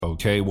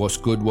Okay, what's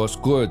good?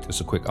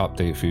 Just a quick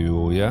update for you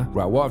all, yeah?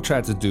 Right, what I've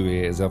tried to do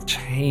here is I've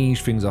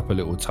changed things up a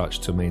little touch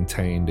to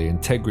maintain the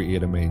integrity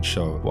of the main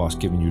show whilst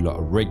giving you a lot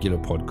of regular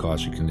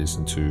podcasts you can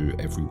listen to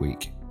every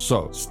week.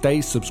 So, stay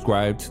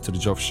subscribed to the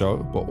JoFF Show,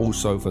 but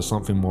also for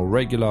something more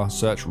regular,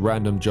 search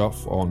RaNdOm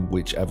JoFF on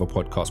whichever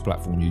podcast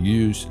platform you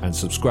use and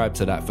subscribe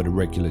to that for the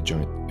regular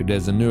joint. If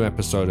there's a new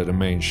episode of the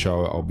main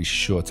show, I'll be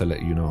sure to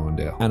let you know on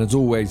there. And as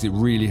always, it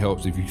really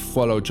helps if you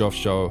follow JoFF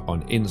Show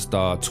on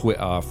Insta, Twitter,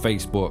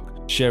 Facebook.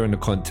 Sharing the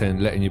content,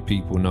 letting your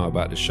people know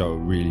about the show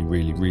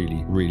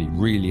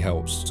really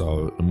helps.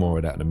 So the more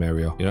of that, the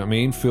merrier. You know what I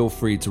mean? Feel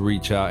free to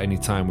reach out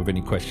anytime with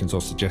any questions or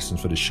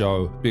suggestions for the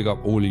show. Big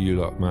up all of you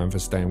lot, man, for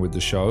staying with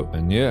the show.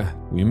 And yeah,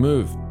 we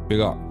move.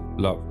 Big up.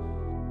 Love.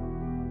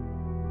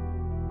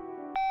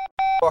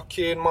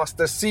 Fucking must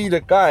have seen the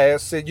guy. I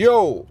said,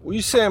 yo, what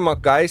you saying, my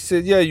guy? He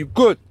said, yeah, you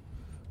good.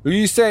 What are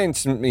you saying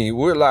to me?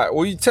 What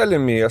are you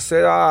telling me? I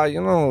said,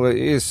 you know, it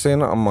is saying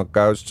nothing, my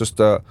guy. It's just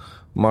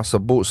must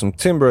have bought some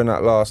timber in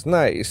that last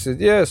night. He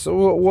said, yeah,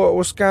 so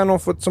what's going on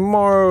for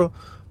tomorrow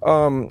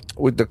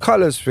with the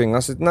colours thing? I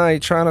said, nah, you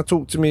trying to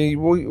talk to me,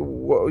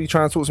 what are you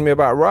trying to talk to me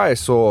about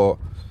rice? Or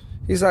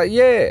he's like,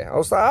 yeah. I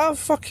was like, I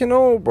fucking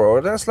know,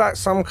 bro. That's like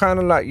some kind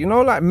of like, you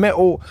know, like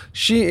metal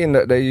sheeting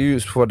that they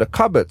use for the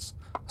cupboards.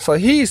 So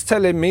he's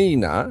telling me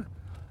now,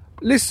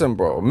 listen,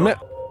 bro,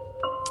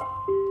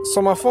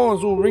 so my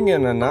phone's all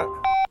ringing and that.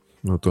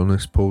 Hold on,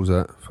 let's pause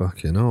that.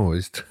 Fucking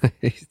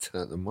he's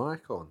turned the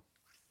mic on.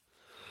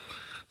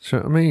 Do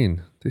you know what I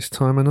mean? This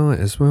time of night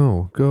as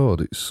well.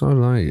 God, it's so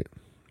late.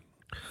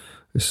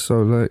 It's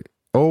so late.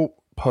 Oh,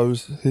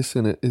 Poe's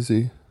hissing at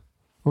Izzy.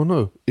 Oh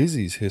no,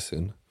 Izzy's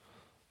hissing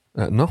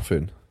at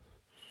nothing.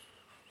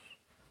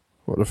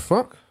 What the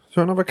fuck? Is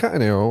there another cat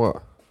in here or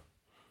what?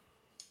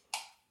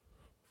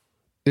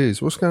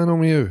 Iz, what's going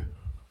on with you?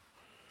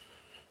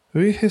 Who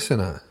are you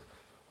hissing at?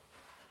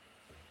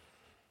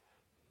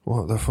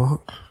 What the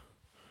fuck?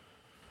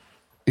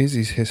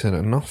 Izzy's hissing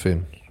at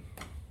nothing.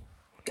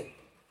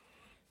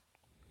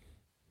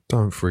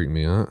 Don't freak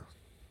me out.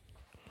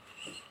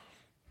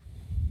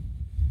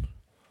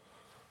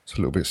 It's a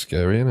little bit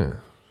scary, isn't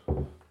it?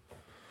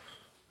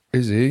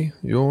 Izzy,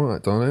 you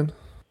alright, darling?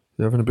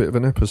 You having a bit of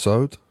an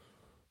episode?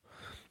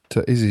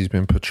 So Izzy's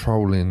been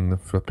patrolling the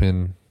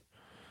flipping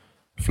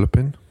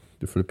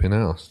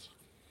house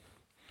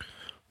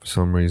for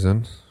some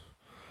reason.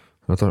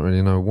 I don't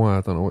really know why.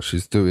 I don't know what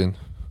she's doing.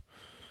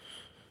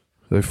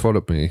 They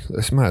followed me.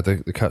 It's mad.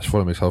 The cats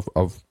follow me, so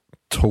I've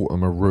taught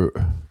them a route.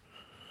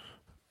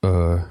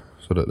 So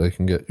that they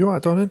can get... You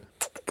alright, darling?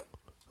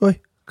 Oi,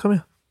 come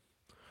here.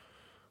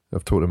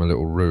 I've taught them a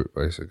little route,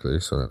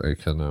 basically, so that they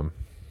can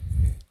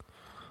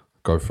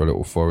go for a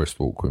little forest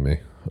walk with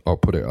me. I'll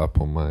put it up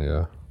on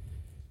my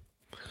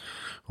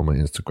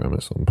Instagram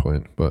at some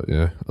point. But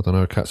yeah, I don't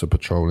know. Cats are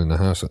patrolling the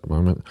house at the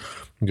moment.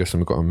 I'm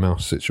guessing we've got a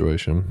mouse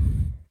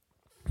situation.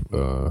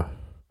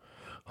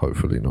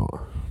 Hopefully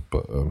not.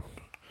 But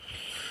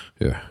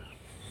yeah,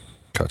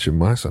 catching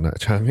mice and that.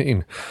 Do you know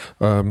what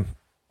I mean?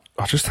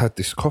 I just had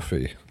this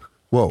coffee.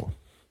 Well,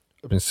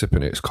 I've been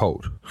sipping it. It's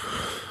cold.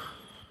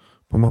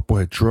 But my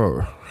boy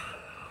Dro,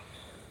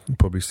 you've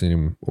probably seen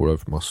him all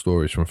over my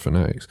stories from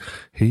Fanatics.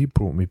 He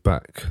brought me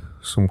back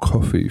some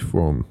coffee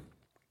from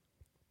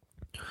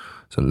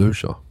St.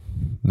 Lucia.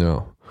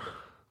 Now,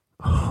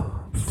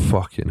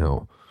 fucking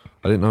hell.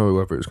 I didn't know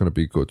whether it was going to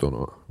be good or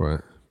not,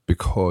 right?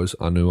 Because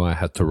I knew I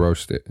had to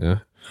roast it, yeah?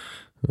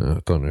 I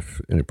don't know if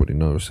anybody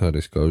knows how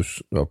this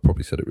goes. I've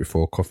probably said it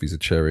before. Coffee's a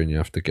cherry and you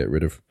have to get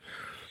rid of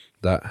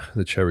that.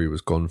 The cherry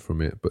was gone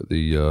from it, but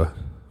it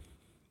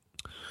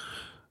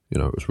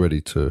was ready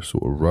to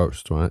sort of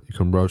roast, right? You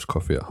can roast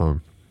coffee at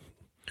home.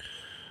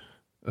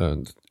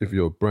 And if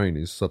your brain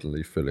is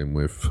suddenly filling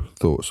with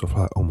thoughts of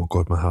like, oh my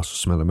God, my house will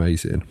smell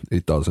amazing.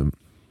 It doesn't.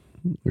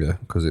 Yeah,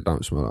 because it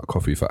don't smell like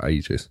coffee for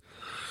ages.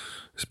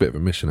 It's a bit of a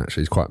mission,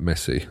 actually. It's quite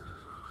messy.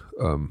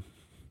 You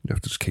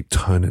have to just keep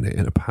turning it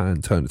in a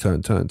pan, turn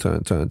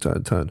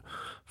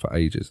for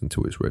ages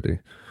until it's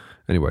ready.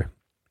 Anyway,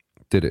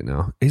 did it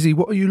now. Izzy,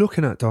 what are you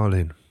looking at,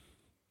 darling?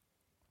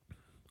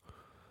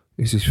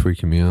 Izzy's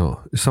freaking me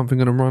out. Is something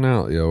going to run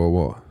out, yeah, or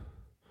what?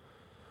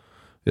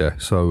 Yeah,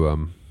 so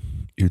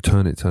you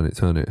turn it.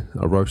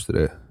 I roasted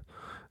it.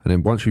 And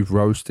then once you've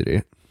roasted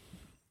it,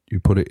 you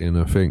put it in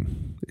a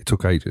thing. It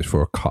took ages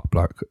for a cup,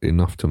 like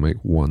enough to make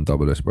one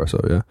double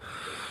espresso, yeah?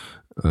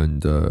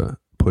 And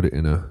put it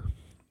in a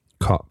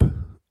cup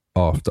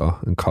after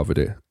and covered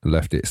it and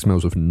left it. It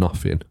smells of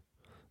nothing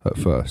at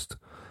first.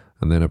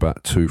 And then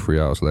about 2-3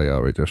 hours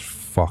later, it just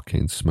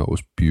fucking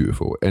smells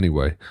beautiful.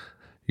 Anyway,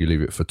 you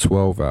leave it for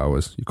 12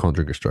 hours. You can't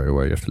drink it straight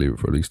away. You have to leave it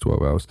for at least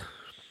 12 hours.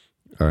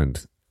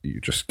 And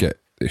you just get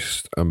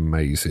this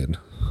amazing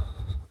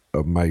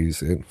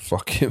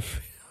fucking...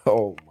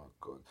 Oh my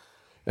God.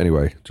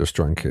 Anyway, just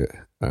drank it.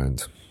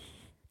 And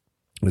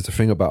there's a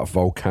thing about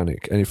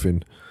volcanic,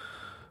 anything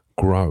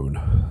grown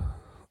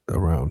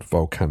around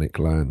volcanic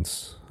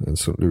lands. And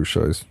St.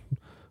 Lucia is, I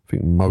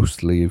think,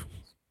 mostly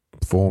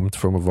formed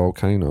from a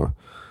volcano.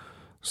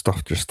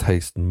 Stuff just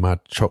tastes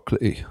mad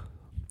chocolatey.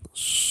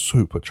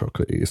 super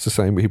chocolatey. It's the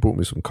same, he brought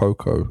me some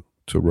cocoa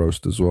to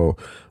roast as well.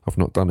 I've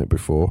not done it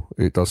before.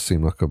 It does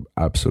seem like an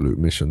absolute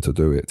mission to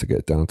do it, to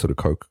get down to the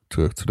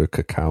to the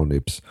cacao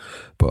nibs.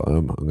 But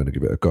I'm going to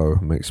give it a go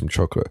and make some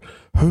chocolate.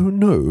 Who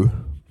knew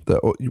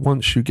that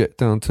once you get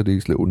down to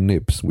these little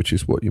nibs, which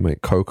is what you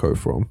make cocoa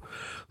from,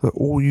 that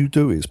all you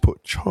do is put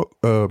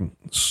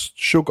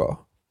sugar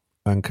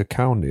and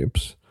cacao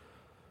nibs,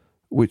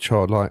 which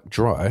are like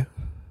dry,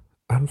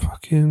 and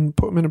fucking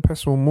put them in a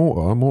pestle and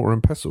mortar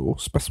and pestle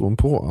and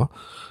porter,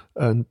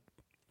 and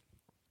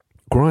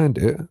grind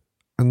it,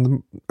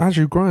 and as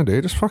you grind it,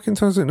 it just fucking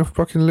turns it into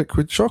fucking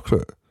liquid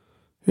chocolate.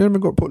 You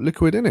haven't got to put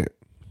liquid in it.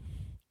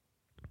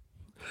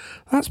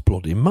 That's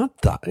bloody mad,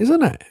 that,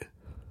 isn't it?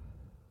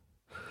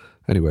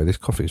 Anyway, this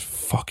coffee is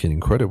fucking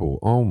incredible.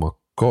 Oh my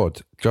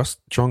God.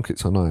 Just drunk it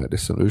tonight,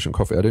 this St. Lucian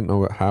coffee. I didn't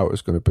know how it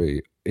was going to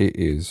be. It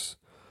is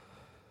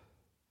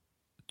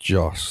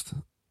just...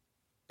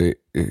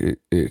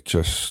 It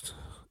just...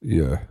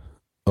 Yeah.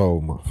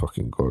 Oh my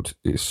fucking God.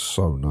 It's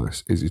so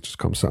nice. Izzy just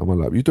comes sat on my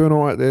lap. You doing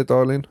all right there,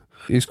 darling?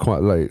 It's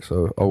quite late,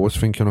 so I was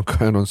thinking of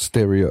going on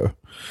stereo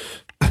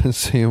and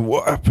seeing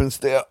what happens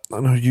there.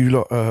 I know you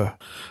lot...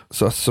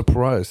 so I was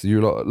surprised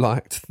you lot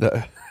liked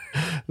that...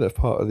 that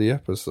part of the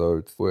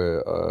episode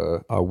where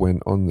I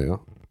went on there.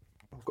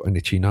 I've got an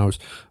itchy nose.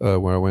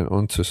 Where I went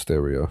on to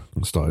stereo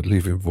and started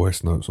leaving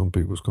voice notes on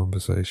people's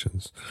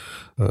conversations.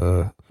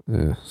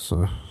 Yeah,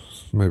 so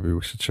maybe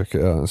we should check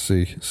it out and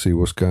see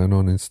what's going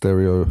on in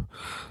stereo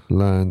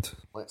land.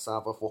 Let's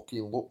have a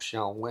fucking look,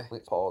 shall we?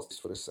 Let's pause this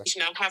for a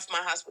second. I'll have my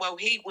husband. Well,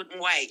 he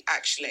wouldn't wait,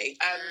 actually.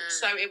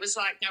 So it was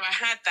like, no, I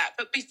had that.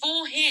 But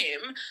before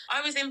him,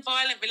 I was in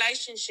violent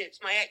relationships.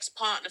 My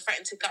ex-partner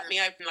threatened to gut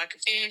me open like a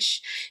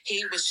fish.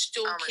 He was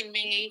stalking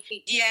me.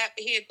 He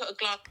had put a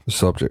glass. The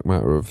subject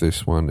matter of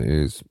this one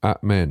is,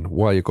 at men,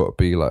 why you got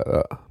to be like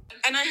that?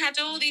 And I had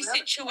all these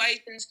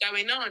situations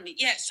going on.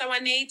 Yeah, so I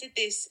needed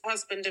this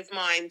husband of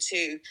mine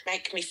to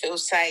make me feel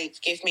safe,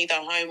 give me the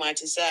home I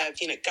deserve,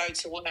 go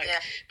to work,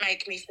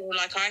 make me feel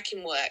like I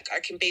can work,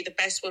 I can be the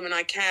best woman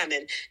I can,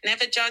 and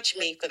never judge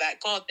me for that.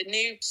 God, the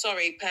new,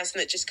 person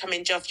that just come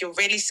in, JoFF, you're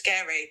really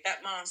scary.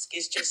 That mask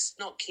is just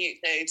not cute,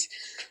 dude.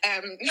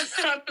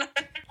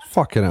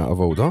 Fucking out of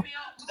order.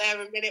 There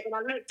a minute, when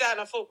I looked down,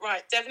 I thought,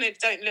 right, definitely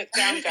don't look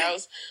down,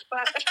 girls.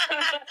 But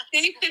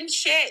deep in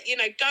shit,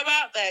 go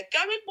out there.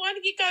 Why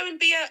don't you go and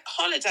be a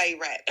holiday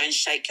rep? Go and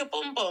shake your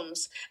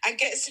bum-bums and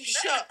get some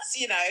shots,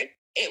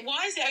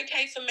 Why is it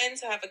okay for men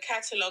to have a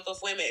catalogue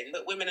of women,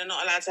 but women are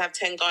not allowed to have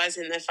 10 guys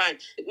in their phone?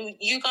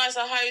 You guys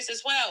are hoes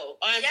as well.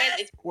 I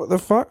invented... What the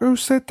fuck? Who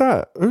said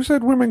that? Who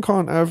said women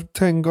can't have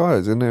 10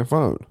 guys in their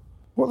phone?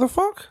 What the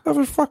fuck? Have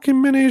as fucking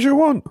many as you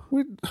want.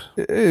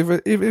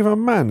 If a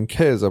man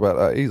cares about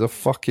that, he's a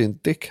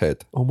fucking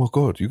dickhead. Oh my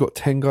God, you got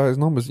 10 guys'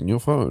 numbers in your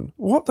phone.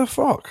 What the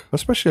fuck?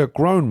 Especially a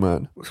grown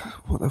man.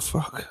 What the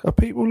fuck? Are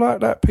people like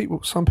that?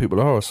 Some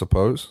people are, I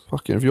suppose.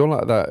 Fucking, if you're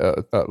like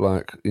that at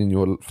like in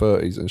your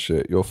 30s and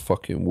shit, you're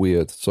fucking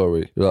weird.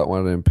 Sorry. You're like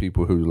one of them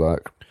people who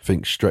like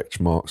think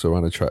stretch marks are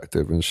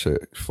unattractive and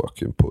shit.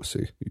 Fucking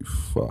pussy. You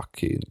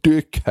fucking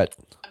dickhead.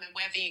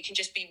 Whether you can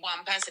just be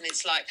one person,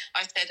 it's like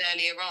I said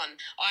earlier on,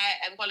 I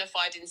am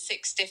qualified in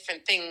 6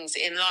 different things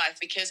in life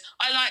because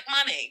I like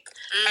money.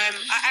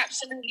 I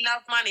absolutely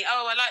love money.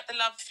 Oh, I like the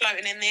love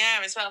floating in the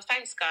air as well.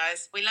 Thanks,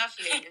 guys. We love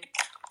you.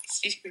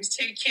 She's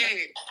too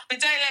cute.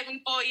 But don't let me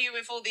bore you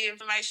with all the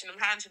information.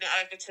 I'm handing it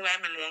over to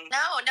Emily.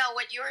 No,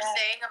 what you were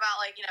saying about,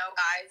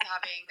 guys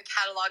having the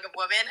catalog of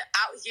women,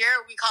 out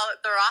here, we call it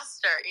the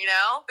roster,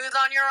 Who's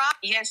on your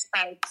roster? Yes,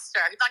 babe.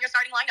 Who's on your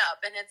starting lineup?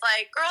 And it's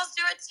like, girls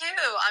do it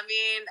too. I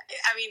mean,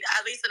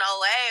 at least in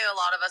LA, a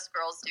lot of us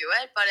girls do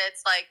it, but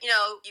it's like,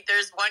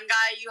 there's one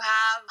guy you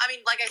have. I mean,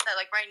 like I said,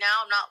 right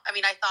now,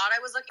 I thought I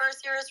was looking for a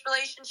serious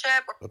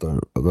relationship. I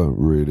don't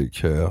really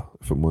care,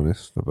 if I'm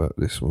honest, about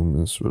this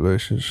woman's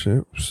relationships.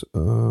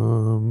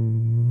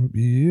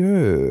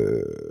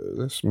 Yeah.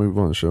 Let's move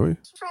on, shall we?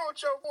 What's wrong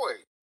with your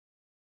boy?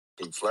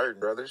 Keep flirting,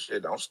 brother.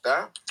 Shit, don't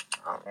stop.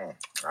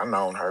 I've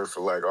known her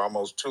for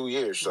almost 2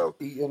 years, so...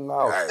 Eating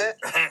loud.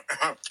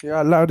 Yeah,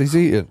 how loud is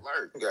eating?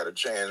 Flirt. You got a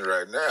chance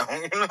right now.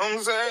 You know what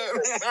I'm saying?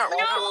 Look,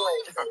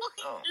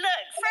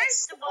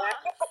 first of all,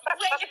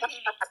 wait a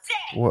minute.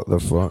 What the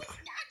fuck?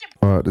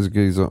 Alright, there's a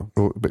geezer.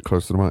 A bit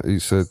close to the mic. He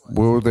said,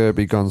 will there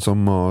be guns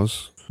on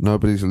Mars?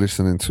 Nobody's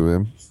listening to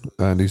him,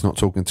 and he's not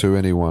talking to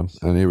anyone.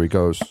 And here he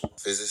goes.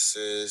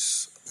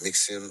 Physicists,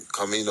 mixing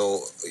Camino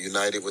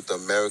united with the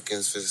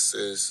Americans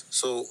physicists.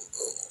 So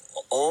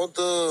all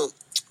the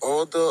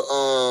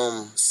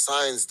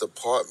science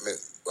department,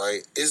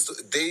 right, is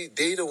they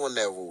the one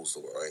that rules the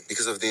world, right?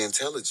 Because of their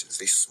intelligence.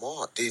 They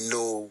smart. They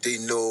know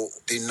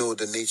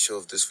the nature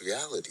of this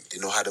reality. They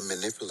know how to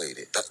manipulate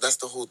it. That's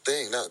the whole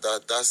thing.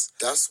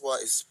 That's why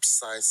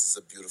science is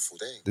a beautiful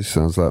thing. This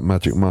sounds like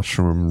magic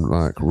mushroom,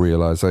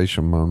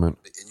 realization moment.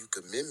 And you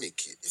can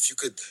mimic it. If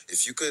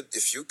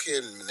you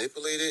can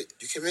manipulate it,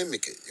 you can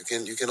mimic it.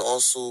 You can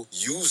also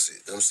use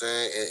it. You know what I'm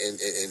saying?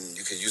 And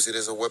you can use it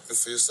as a weapon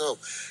for yourself.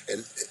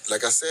 And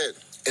like I said,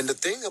 And the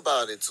thing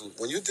about it too,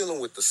 when you're dealing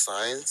with the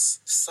science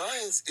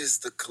is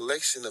the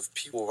collection of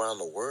people around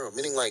the world.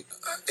 Meaning, like,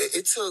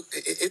 it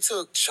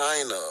took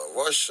China,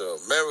 Russia,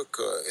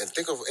 America, and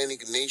think of any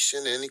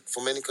nation,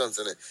 from any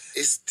continent.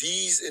 It's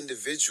these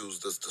individuals,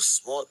 the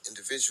smart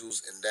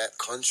individuals in that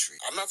country.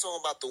 I'm not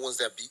talking about the ones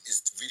that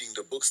is reading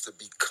the books to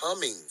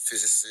becoming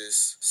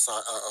physicists,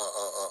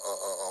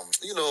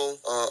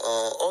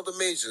 all the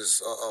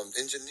majors,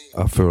 engineers.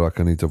 I feel like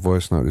I need to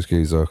voice note this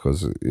geezer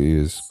because he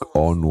is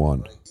on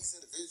one.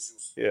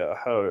 Yeah,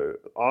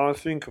 I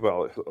think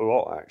about it a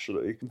lot,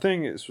 actually. The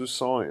thing is with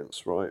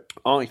science, right?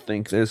 I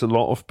think there's a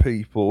lot of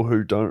people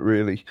who don't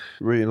really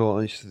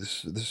realise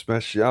the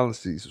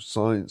specialities of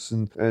science,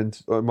 and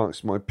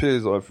amongst my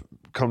peers, I've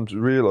come to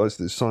realise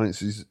that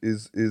science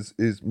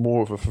is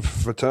more of a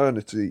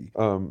fraternity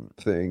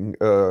thing,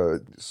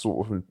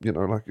 sort of,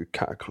 like a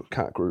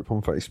cat group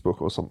on Facebook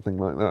or something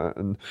like that,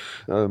 and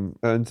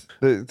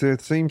there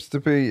seems to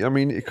be. I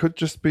mean, it could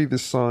just be the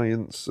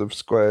science of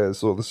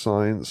squares or the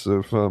science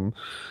of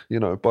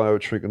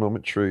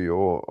biotrigonometry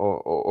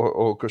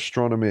or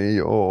gastronomy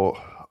or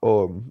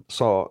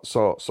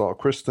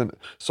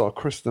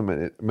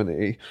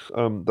sarcristomany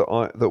that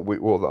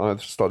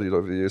I've studied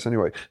over the years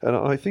anyway, and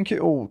I think it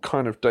all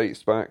kind of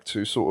dates back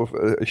to sort of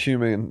a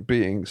human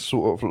being's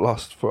sort of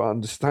lust for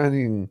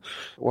understanding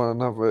one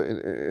another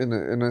in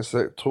a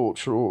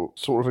tortural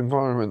sort of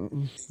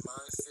environment.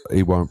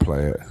 He won't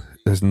play it.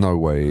 There's no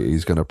way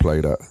he's going to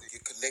play that.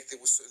 Get connected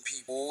with certain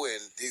people,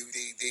 and they you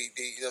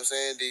know what I'm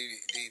saying?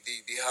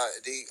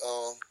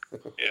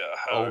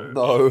 Oh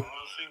no. I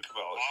think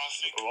about it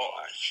a lot,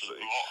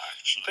 actually.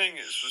 The thing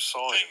is with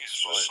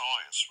science, right?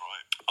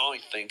 I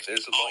think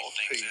there's a lot of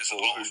people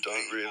who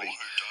don't really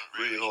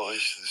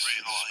realise the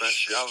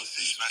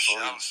specialities of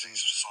science.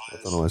 I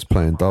don't know, he's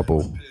playing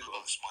double. Come to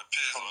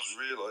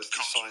realise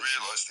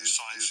that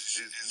science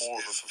is more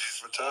of a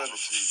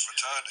fraternity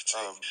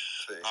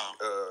thing.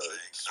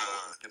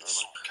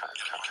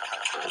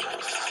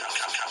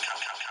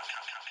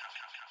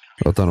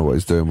 I don't know what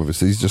he's doing with this.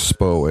 He's just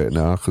spoiled it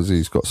now because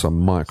he's got some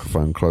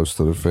microphone close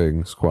to the thing.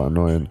 It's quite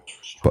annoying.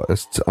 But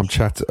I'm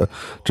chatting,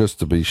 just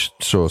to be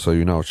sure, so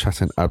you know, I'm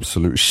chatting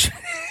absolute shit.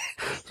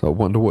 So I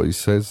wonder what he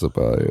says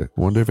about it. I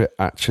wonder if it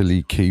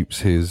actually keeps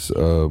his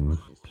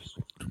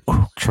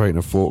train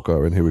of thought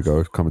going. Here we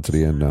go, coming to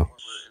the end now.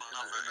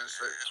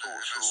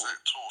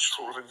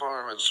 Sort of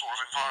environment.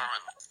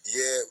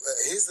 Yeah,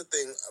 here's the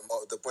thing.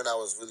 The point I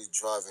was really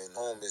driving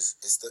home is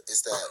that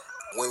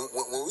when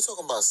we're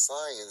talking about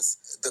science,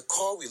 the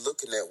car we're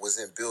looking at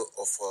wasn't built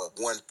off a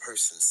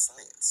one-person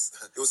science.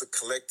 It was a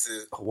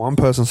collective.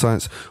 One-person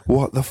science?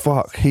 What the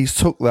fuck? He's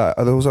took that.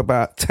 There was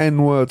about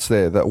 10 words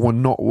there that were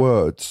not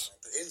words.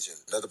 The engine.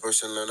 Another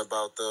person learned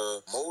about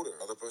the motor.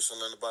 Another person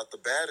learned about the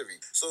battery.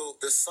 So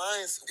the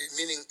science,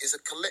 meaning, is a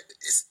collect.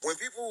 When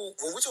we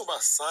talk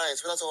about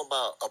science, we're not talking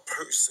about a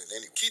person.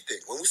 Any key thing.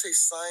 When we say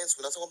science,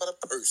 we're not talking about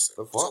a person.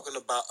 We're talking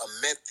about a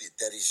method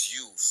that is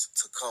used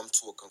to come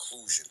to a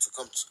conclusion. To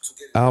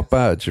get. How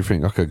bad do you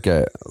think I could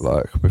get,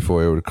 like,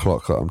 before he would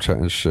clock that I'm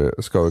chatting shit?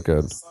 Let's go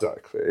again.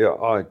 Exactly. Yeah,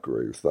 I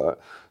agree with that.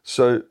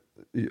 So,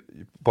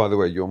 by the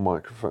way, your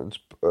microphones,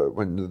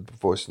 when the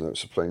voice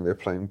notes are playing, they're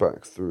playing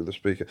back through the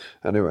speaker.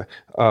 Anyway,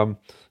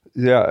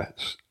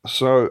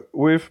 so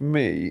with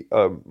me,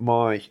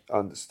 my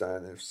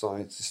understanding of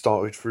science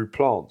started through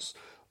plants.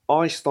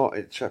 I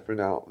started checking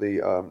out the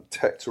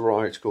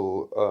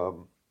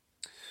tectorical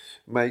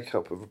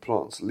makeup of a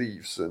plant's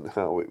leaves and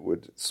how it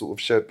would sort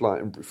of shed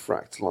light and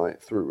refract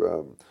light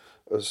through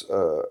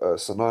a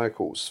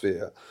synoical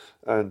sphere.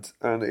 And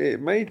it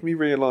made me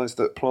realise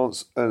that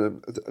plants, a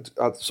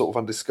sort of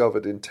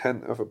undiscovered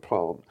intent of a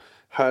plant,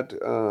 had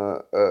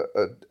a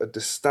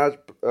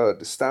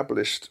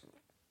established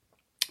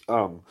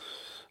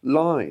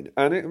line,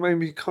 and it made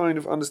me kind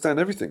of understand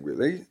everything.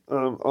 Really,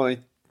 I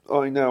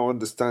now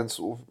understand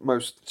sort of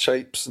most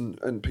shapes and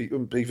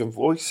even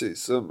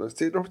voices.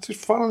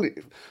 It's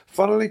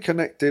funnily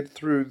connected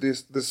through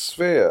the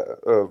sphere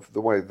of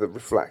the way the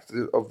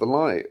reflected of the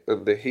light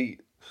and the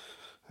heat.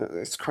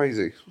 It's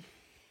crazy.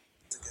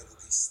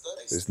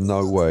 There's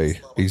no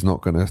way he's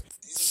not going to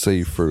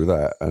see through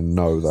that and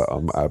know that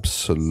I'm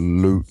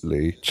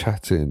absolutely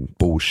chatting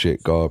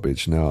bullshit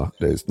garbage now.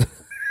 There's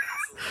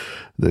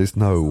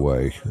no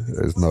way.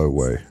 There's no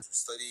way.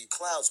 Study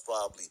clouds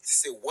probably to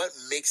say what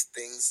makes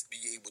things be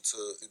able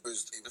to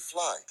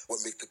fly, what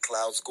makes the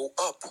clouds go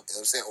up, you know what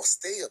I'm saying, or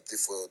stay up there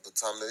for the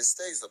time that it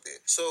stays up there.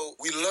 So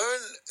we learn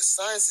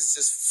science is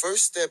just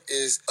first step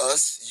is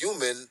us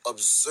human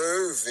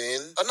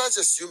observing, or not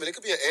just human, it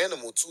could be an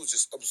animal too,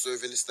 just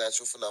observing this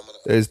natural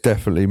phenomenon. There's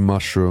definitely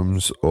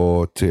mushrooms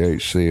or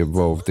THC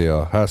involved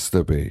here, has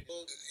to be.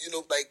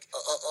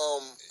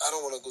 I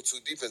don't want to go too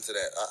deep into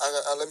that.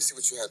 Let me see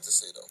what you had to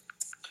say though.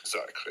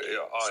 Exactly,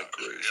 yeah, I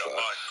agree with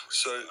that.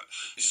 So,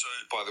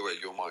 by the way,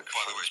 your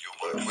microphone.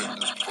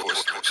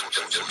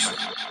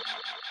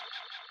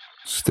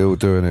 Still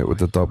doing it with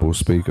the double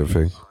speaker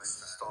thing.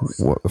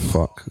 What the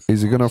fuck?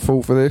 Is he gonna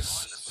fall for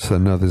this? So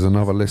no, there's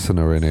another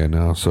listener in here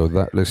now, so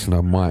that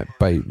listener might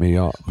bait me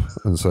up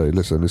and say,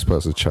 listen, this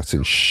person's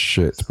chatting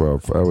shit, bro.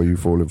 How are you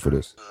falling for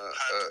this?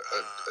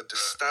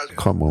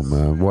 Come on,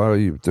 man. Why are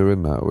you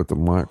doing that with the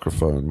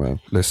microphone, man?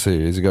 Let's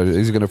see. Is he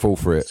gonna fall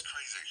for it?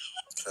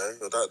 Okay,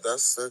 well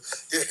that's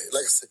yeah.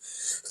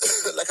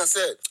 Like I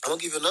said, I'm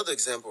gonna give you another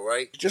example,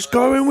 right? Just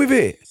go in with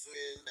it.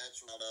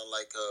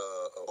 Like a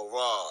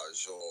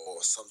mirage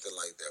or something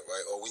like that,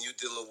 right? Or when you're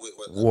dealing with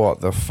What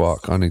the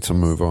fuck? I need to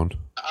move on.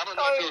 I don't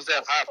know if it was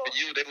that hot for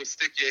you. They would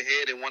stick your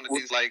head in one of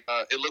these, like,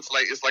 it looks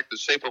like it's like the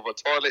shape of a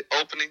toilet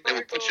opening. They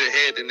would put your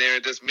head in there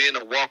and just men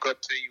will walk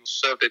up to you,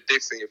 shove their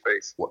dicks in your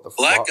face. What the fuck?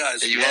 Black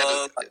guys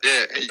love...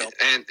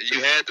 And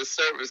you had to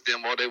service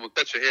them or they would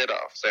cut your head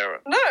off,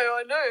 Sarah. No,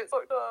 I know. It's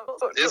fucked up.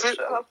 Is it?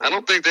 I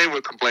don't think they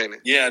were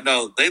complaining. Yeah,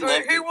 no, they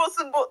love Who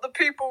wasn't the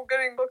people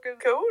getting fucking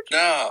killed?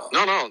 No.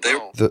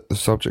 The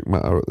subject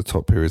matter at the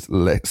top here is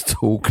let's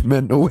talk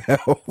mental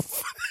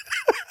health.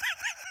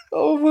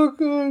 Oh my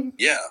god.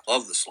 Yeah,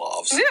 love the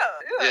Slavs.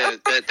 Yeah,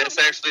 that's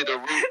actually the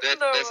root.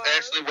 That's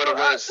actually where the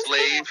word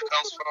slave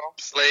comes from.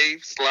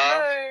 Slave, Slav.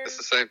 No. It's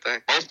the same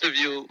thing. Most of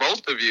you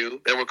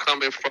that were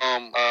coming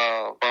from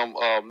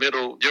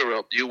Middle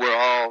Europe, you were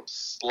all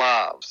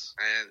Slavs,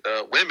 and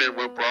women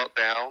were brought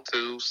down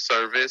to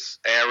service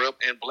Arab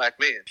and black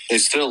men. They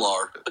still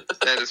are.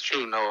 That is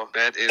true, Noah.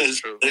 That is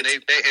true. And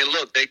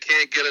look, they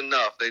can't get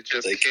enough. They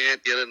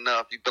can't get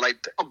enough. You be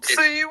like, damn, bitch.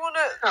 So you want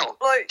to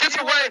get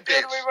away,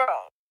 bitch.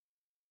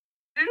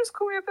 You just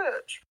call me a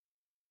bitch.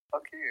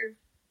 Fuck you.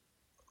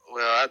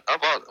 Well,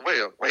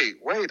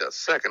 wait a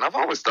second. I've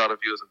always thought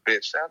of you as a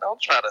bitch. Don't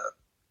try to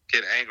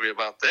get angry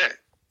about that.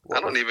 What?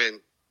 I don't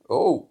even...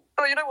 Oh,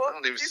 you know what? I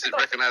don't even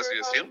recognize you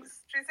as human.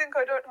 Do you think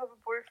I don't have a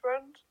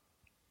boyfriend?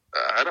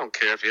 I don't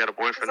care if you had a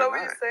boyfriend or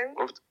not.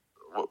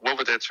 What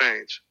would that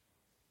change?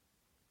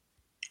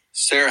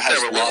 Sarah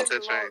has what would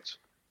that change?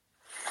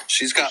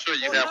 She's got... I'm sure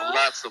you have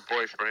lots of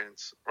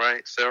boyfriends,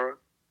 right, Sarah?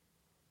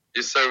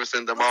 You're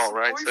servicing them all,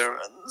 right,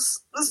 Sarah?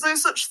 There's no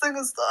such thing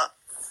as that.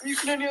 You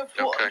can only have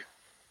one. Okay.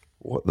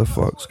 What the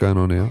fuck's going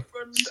on here?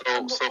 So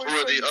who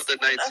are the other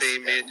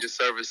 19 men you're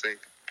servicing?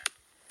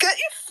 Get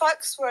your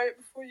facts right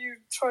before you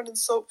try and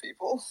insult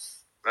people.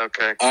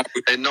 Okay.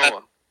 Hey,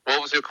 Noah,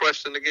 what was your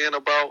question again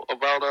about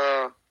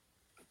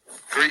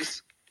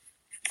Greece?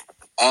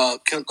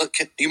 Do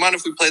you mind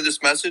if we play this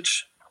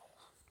message?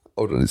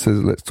 Hold on, it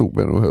says let's talk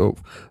mental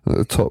health. At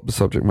the top, the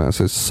subject matter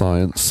says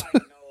science.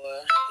 He's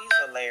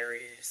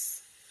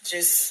hilarious.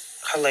 Just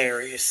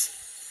hilarious.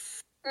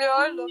 Yeah,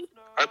 I love Noah.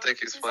 I think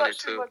he's funny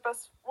too.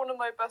 One of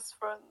my best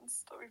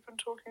friends that we've been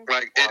talking to.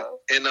 Like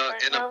in a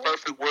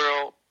perfect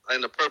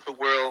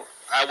world,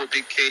 I would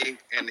be king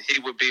and he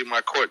would be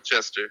my court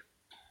jester.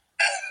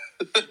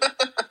 I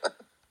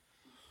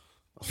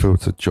feel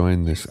to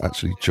join this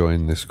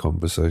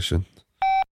conversation.